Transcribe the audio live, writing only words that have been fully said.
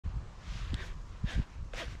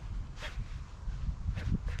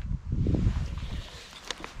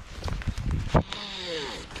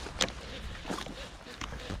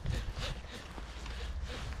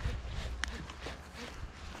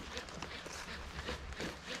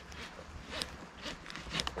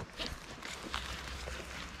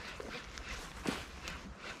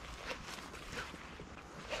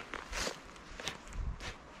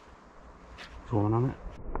going on it.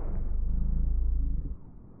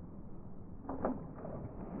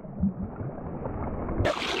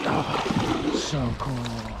 Oh, so cool.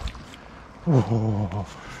 Oh.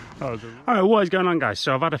 Alright, what is going on, guys?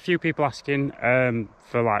 So I've had a few people asking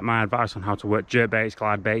for like my advice on how to work jerkbaits,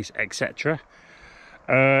 glide baits, etc.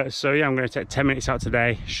 So yeah, I'm going to take 10 minutes out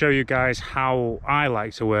today, show you guys how I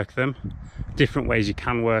like to work them, different ways you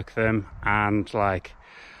can work them, and like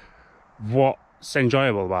what's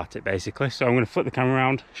enjoyable about it basically. So I'm going to flip the camera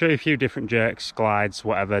around, show you a few different jerks, glides,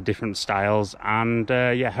 whatever, different styles, and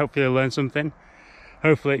yeah, hopefully you'll learn something.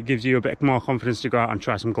 Hopefully it gives you a bit more confidence to go out and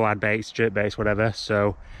try some glide baits, jerk baits, whatever.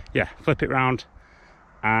 So yeah, flip it round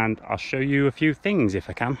and I'll show you a few things if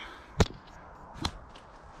I can.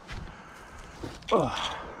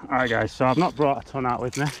 Oh. Alright guys, so I've not brought a ton out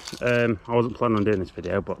with me. I wasn't planning on doing this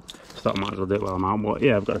video, but just thought I might as well do it while I'm out. But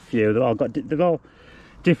yeah, I've got a few. They've all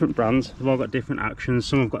different brands. They've all got different actions.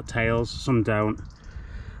 Some have got tails, some don't.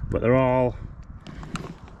 But they're all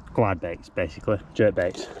glide baits, basically, jerk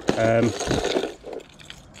baits.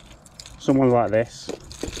 Someone like this,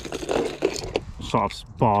 sort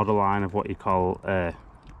of borderline of what you call a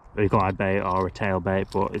glide bait or a tail bait,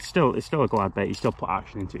 but it's still a glide bait. You still put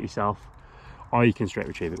action into it yourself, or you can straight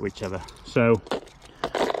retrieve it, whichever. So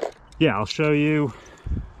yeah, I'll show you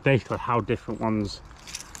basically how different ones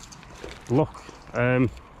look.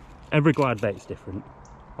 Every glide bait's different,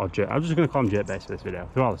 or jerk. I'm just going to call them jerk baits for this video.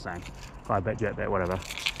 They're all the same, glide bait, jerk bait, whatever.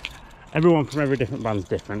 Everyone from every different brand's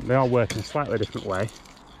different. They all work in a slightly different way.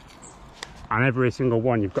 And every single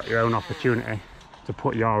one, you've got your own opportunity to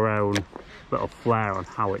put your own little flair on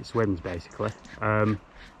how it swims, basically. Some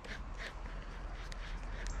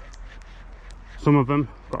of them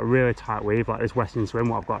got a really tight weave, like this Westin swim,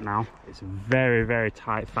 what I've got now. It's very, very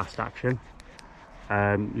tight, fast action.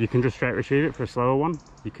 You can just straight retrieve it for a slower one.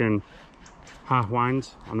 You can half wind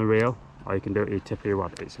on the reel, or you can do it with your tip of your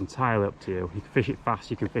rod. It's entirely up to you. You can fish it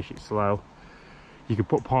fast, you can fish it slow. You can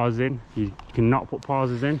put pauses in, you can not put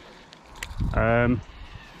pauses in. And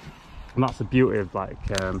that's the beauty of like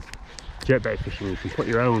jerkbait fishing. You can put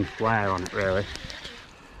your own flair on it, really,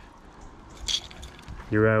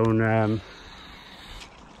 your own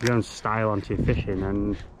style onto your fishing,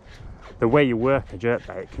 and the way you work a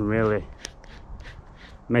jerkbait can really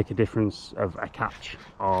make a difference of a catch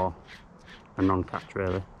or a non-catch,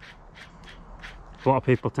 really. A lot of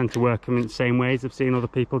people tend to work them in the same ways I've seen other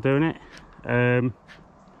people doing it,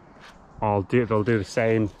 or they'll do the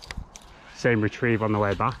same retrieve on the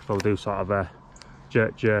way back. They'll do sort of a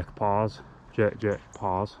jerk pause, jerk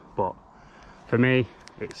pause. But for me,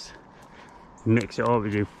 it's mix it up. We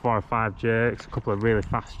do 4 or 5 jerks, a couple of really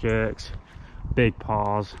fast jerks, big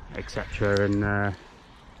pause, etc. And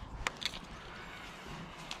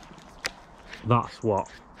that's what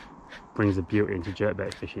brings the beauty into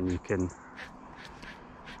jerkbait fishing. You can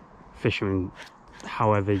fish them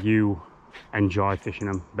however you enjoy fishing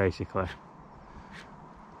them, basically.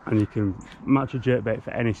 And you can match a jerkbait for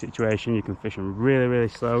any situation. You can fish them really, really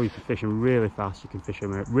slow, you can fish them really fast, you can fish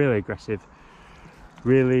them really aggressive,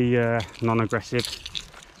 really non-aggressive,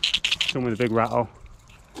 some with a big rattle,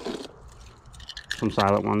 some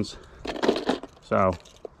silent ones. So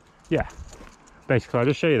yeah, basically I'll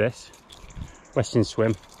just show you this Westin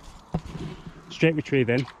swim, straight retrieve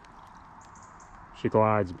in. She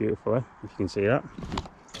glides beautifully, if you can see that.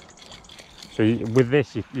 So with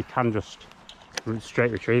this you can just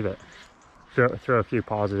straight retrieve it, throw a few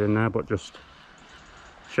pauses in there, but just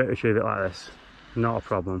straight retrieve it like this, not a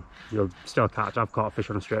problem. You'll still catch. I've caught fish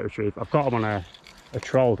on a straight retrieve. I've got them on a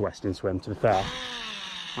trolled Westin swim, to be fair.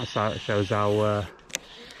 That's how it shows how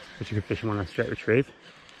you can fish them on a straight retrieve.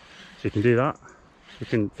 So you can do that. You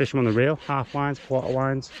can fish them on the reel, half winds, quarter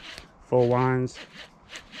winds, full winds,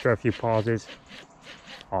 throw a few pauses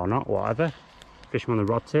or not, whatever. Fish them on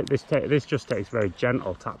the rod tip. This just takes very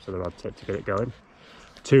gentle taps of the rod tip to get it going.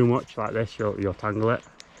 Too much like this, you'll tangle it.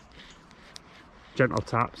 Gentle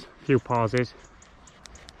taps, a few pauses,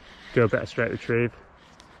 do a bit of straight retrieve,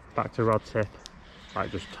 back to rod tip,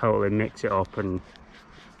 like just totally mix it up. And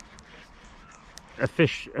a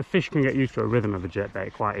fish can get used to a rhythm of a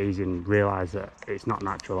jerkbait quite easy and realise that it's not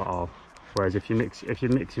natural at all. Whereas if you're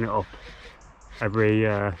mixing it up every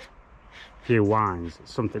few winds,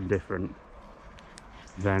 it's something different,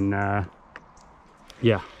 then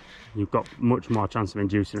yeah, you've got much more chance of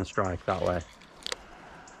inducing a strike that way,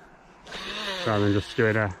 rather than just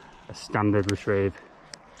doing a standard retrieve.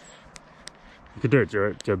 You could do it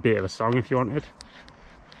to a beat of a song if you wanted,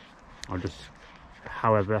 or just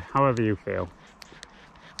however you feel.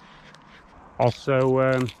 Also,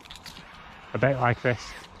 a bait like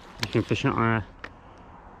this, you can fish it on a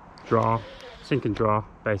draw, sink and draw,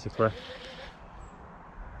 basically.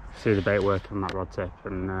 see the bait work on that rod tip,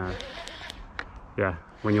 and yeah,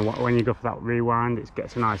 when you go for that rewind, it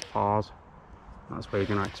gets a nice pause. That's where you're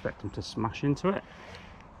going to expect them to smash into it.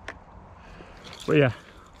 But yeah,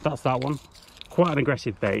 that's that one. Quite an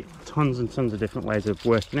aggressive bait, tons and tons of different ways of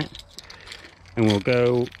working it. And we'll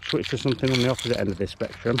go switch to something on the opposite end of this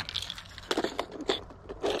spectrum.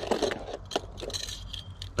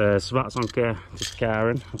 Svartzonker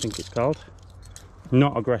tiscaren, I think it's called.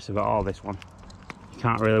 Not aggressive at all, this one. You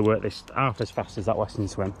can't really work this half as fast as that Westin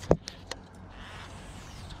swim.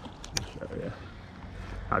 I'll show you.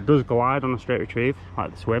 It does glide on a straight retrieve,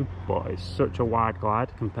 like the swim, but it's such a wide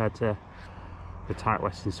glide compared to the tight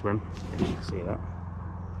Westin swim. You can see that.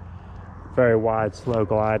 Very wide, slow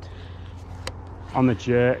glide. On the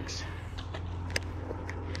jerks,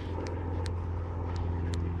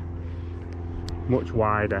 much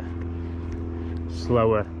wider,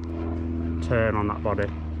 slower turn on that body.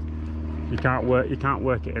 You can't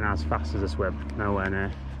work it in as fast as a swim, nowhere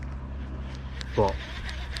near. But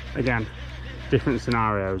again, different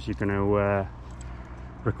scenarios, you're going to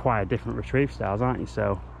require different retrieve styles, aren't you?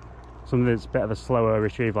 So something that's a bit of a slower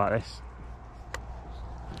retrieve like this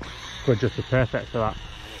could just be perfect for that.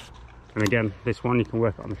 And again, this one you can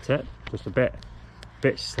work it on the tip, just a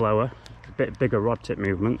bit slower, a bit bigger rod tip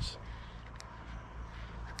movements.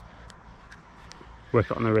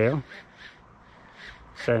 Work it on the reel,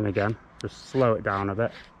 same again, just slow it down a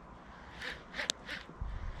bit.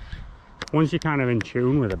 Once you're kind of in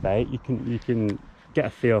tune with a bait, you can get a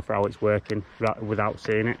feel for how it's working without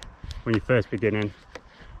seeing it. When you're first beginning,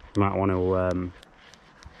 you might want to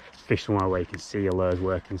fish somewhere where you can see your lures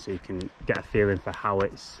working, so you can get a feeling for how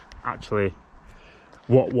it's actually,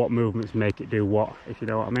 what movements make it do what, if you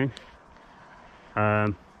know what I mean.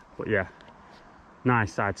 But yeah,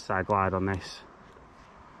 nice side to side glide on this.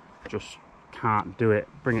 Just can't do it,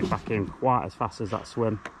 bring it back in quite as fast as that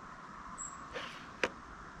swim.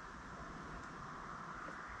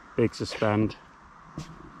 Big suspend.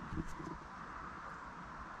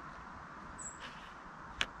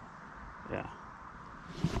 Yeah.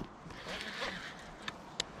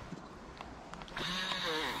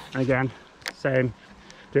 Again, same,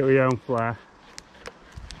 do it with your own flair.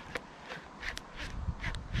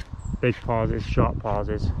 Big pauses, short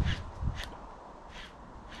pauses.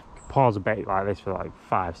 Pause a bait like this for like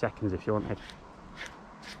 5 seconds if you wanted.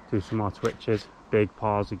 Do some more twitches, big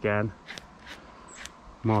pause again.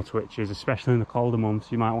 More twitches, especially in the colder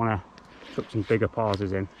months. You might want to chuck some bigger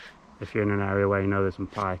pauses in if you're in an area where you know there's some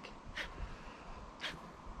pike.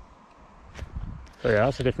 So yeah,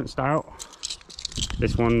 that's a different style.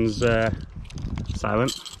 This one's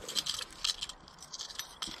silent.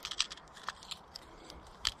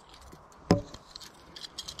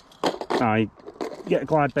 Now you get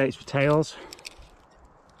glide baits with tails.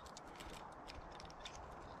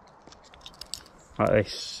 Like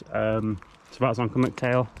this Svartzonker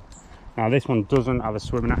McMy. Now this one doesn't have a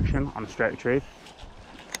swimming action on a straight retrieve,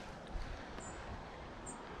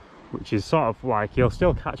 which is sort of like, you'll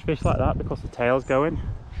still catch fish like that because the tail's going,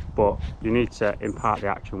 but you need to impart the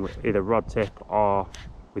action with either rod tip or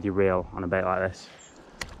with your reel on a bait like this.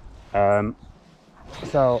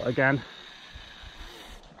 So again,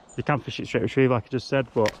 you can fish it straight retrieve like I just said,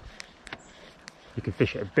 but you can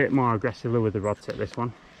fish it a bit more aggressively with the rod tip, this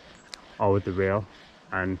one, or with the reel.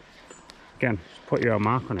 And again, just put your own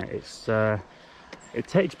mark on it. It's it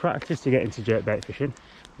takes practice to get into jerkbait fishing.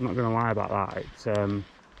 I'm not going to lie about that. It's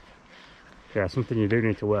yeah, something you do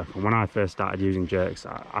need to work on. When I first started using jerks,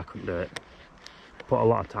 I couldn't do it. Put a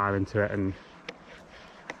lot of time into it and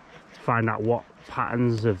find out what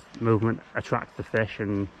patterns of movement attract the fish,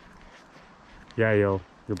 and yeah, you'll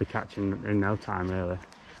be catching in no time really.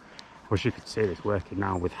 Wish you could see this working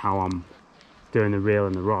now with how I'm doing the reel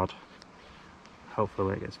and the rod. Hopefully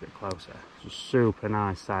when it gets a bit closer. Just super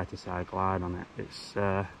nice side to side glide on it. It's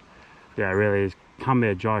yeah, it really is, can be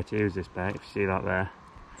a joy to use this bait. If you see that there,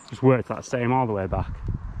 just works that same all the way back.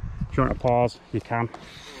 If you want to pause, you can.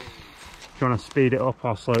 If you want to speed it up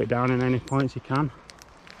or slow it down in any points, you can.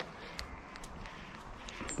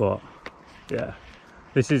 But yeah,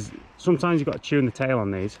 this is, sometimes you've got to tune the tail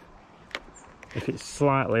on these. If it's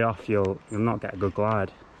slightly off, you'll not get a good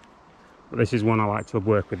glide. But this is one I like to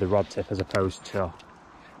work with the rod tip as opposed to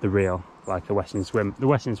the reel, like the Westin swim. The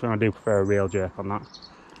Westin swim, I do prefer a reel jerk on that.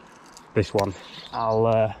 This one,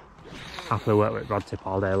 I'll happily work with rod tip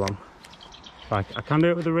all day long. Like, I can do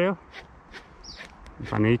it with the reel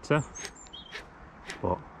if I need to,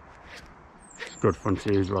 but it's good fun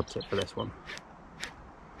to use rod tip for this one.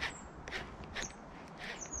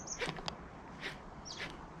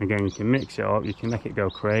 Again, you can mix it up, you can make it go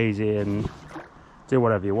crazy and do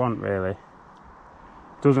whatever you want really.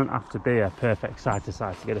 Doesn't have to be a perfect side to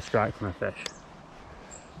side to get a strike from a fish.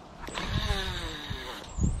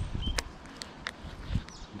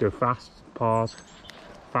 Do fast, pause,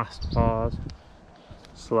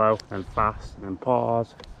 slow, then fast, and then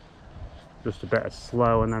pause. Just a bit of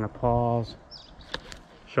slow and then a pause.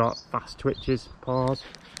 Short, fast twitches, pause.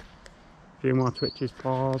 A few more twitches,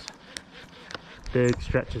 pause. Big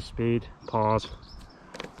stretch of speed, pause.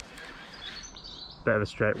 Bit of a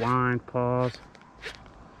straight wind, pause.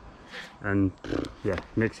 And yeah,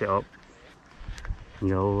 mix it up.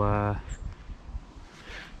 You'll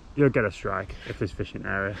get a strike if there's fish in the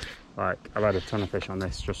area. Like, I've had a ton of fish on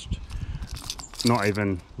this, just not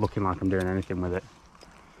even looking like I'm doing anything with it.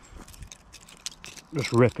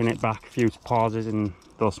 Just ripping it back, a few pauses and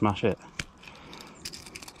they'll smash it.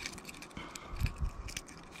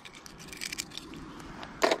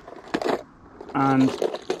 And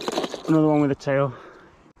another one with a tail,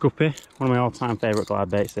 guppy, one of my all-time favourite glide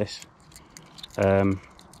baits this.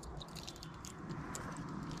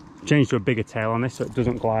 Changed to a bigger tail on this so it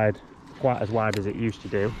doesn't glide quite as wide as it used to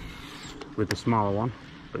do with the smaller one,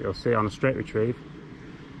 but you'll see on a straight retrieve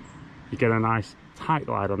you get a nice tight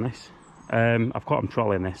glide on this. I've caught them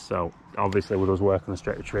trolling this, so obviously with us working a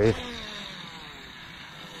straight retrieve,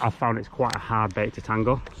 I've found it's quite a hard bait to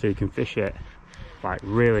tangle, so you can fish it like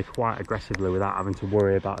really quite aggressively without having to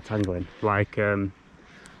worry about tangling. Like the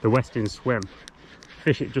Westin swim,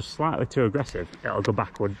 fish it just slightly too aggressive, it'll go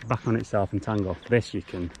back on itself and tangle. This you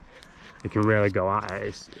can really go at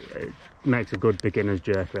it. It makes a good beginner's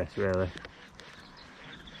jerk this, really.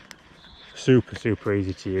 Super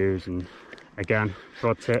easy to use, and again,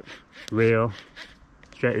 rod tip, reel,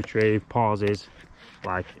 straight retrieve, pauses.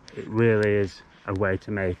 Like, it really is a way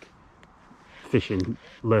to make fishing,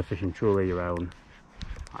 lure fishing truly your own.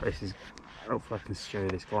 Like, this is, hopefully I can show you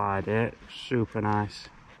this glide here, super nice.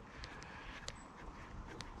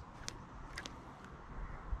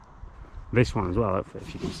 This one as well, hopefully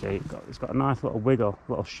if you can see, it's got a nice little wiggle,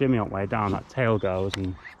 little shimmy on the way down, that tail goes,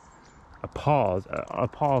 and a pause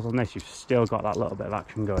on this, you've still got that little bit of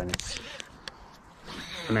action going. It's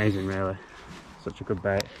amazing, really. Such a good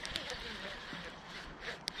bait.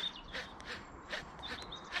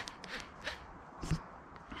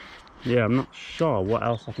 Yeah, I'm not sure what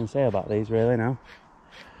else I can say about these really now.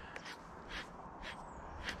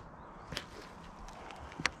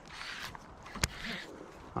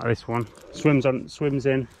 Like this one, swims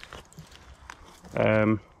in. You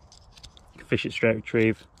can fish it straight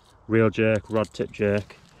retrieve, reel jerk, rod tip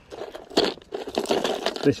jerk.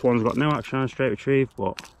 This one's got no action on a straight retrieve,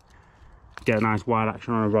 but get a nice wide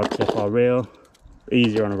action on a rod tip or reel.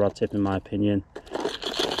 Easier on a rod tip in my opinion.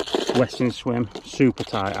 Westin swim, super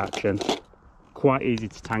tight action. Quite easy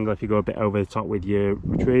to tangle if you go a bit over the top with your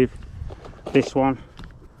retrieve. This one,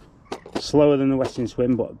 slower than the Westin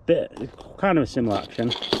swim, but a bit, kind of a similar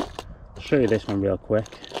action. I'll show you this one real quick.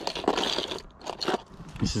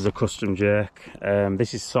 This is a custom jerk.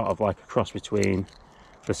 This is sort of like a cross between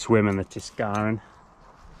the swim and the tiscaren.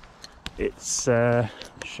 It's, I'll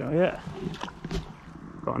show you,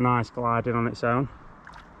 got a nice gliding on its own,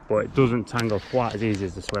 but it doesn't tangle quite as easy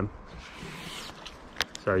as the swim.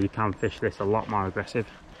 So you can fish this a lot more aggressive.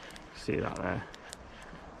 See that there?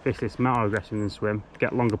 Fish this more aggressive than swim,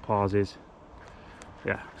 get longer pauses.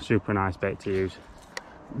 Yeah, super nice bait to use.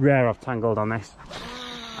 Rare I've tangled on this.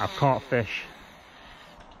 I've caught fish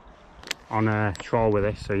on a trawl with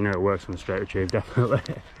this, so you know it works on a straight retrieve, definitely.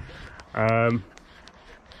 And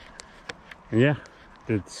yeah,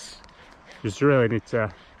 it's just really need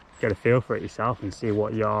to get a feel for it yourself and see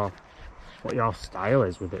what your style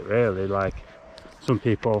is with it, really. Like, some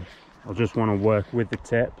people will just want to work with the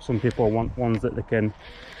tip, some people want ones that they can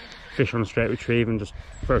fish on a straight retrieve and just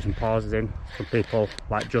throw some pauses in. Some people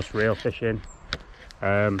like just reel fishing.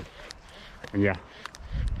 And yeah,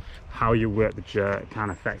 how you work the jerk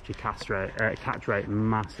can affect your catch rate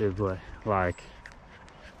massively. Like,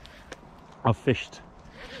 I've fished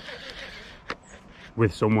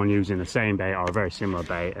with someone using the same bait or a very similar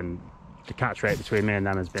bait, and the catch rate between me and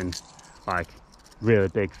them has been like really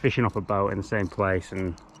big. Fishing off a boat in the same place,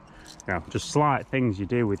 and you know, just slight things you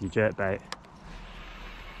do with your jerk bait,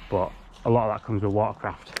 but a lot of that comes with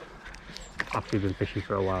watercraft. After you've been fishing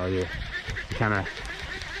for a while, you kind of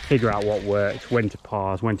figure out what works, when to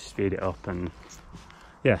pause, when to speed it up, and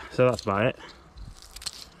yeah, so that's about it.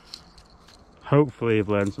 Hopefully you've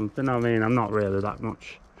learned something. I mean, I'm not really that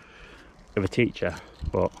much of a teacher,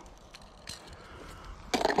 but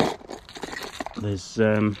there's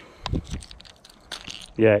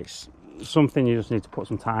yeah, it's something you just need to put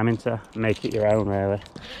some time into, make it your own, really.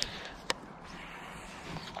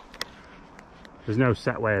 There's no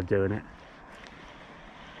set way of doing it.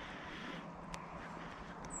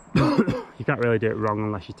 you can't really do it wrong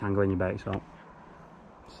unless you're tangling your baits up.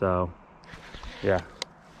 So yeah,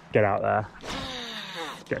 get out there,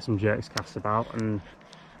 get some jerks cast about and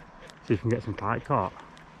see if you can get some pike caught.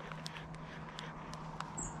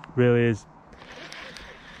 Really is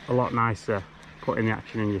a lot nicer putting the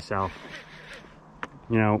action in yourself.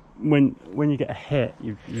 You know, when you get a hit,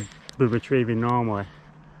 you've been retrieving normally,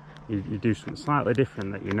 you do something slightly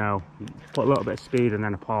different that you know. You put a little bit of speed and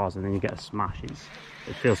then a pause and then you get a smash.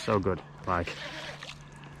 It feels so good. Like,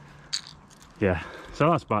 yeah, so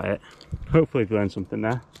that's about it. Hopefully you've learned something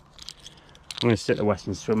there. I'm going to sit the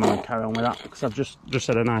Westin swim on and carry on with that because I've just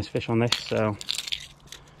had a nice fish on this, so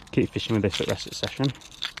keep fishing with this for the rest of the session.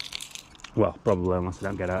 Well, probably, unless I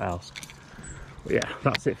don't get out else. But yeah,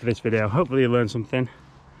 that's it for this video. Hopefully you learned something.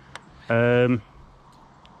 If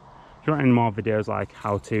you want any more videos like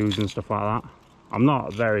how-tos and stuff like that, I'm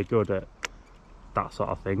not very good at that sort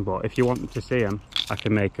of thing, but if you want to see them, I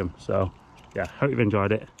can make them. So yeah, hope you've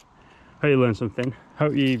enjoyed it. Hope you learned something.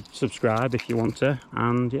 Hope you subscribe if you want to,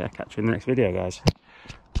 and yeah, catch you in the next video, guys.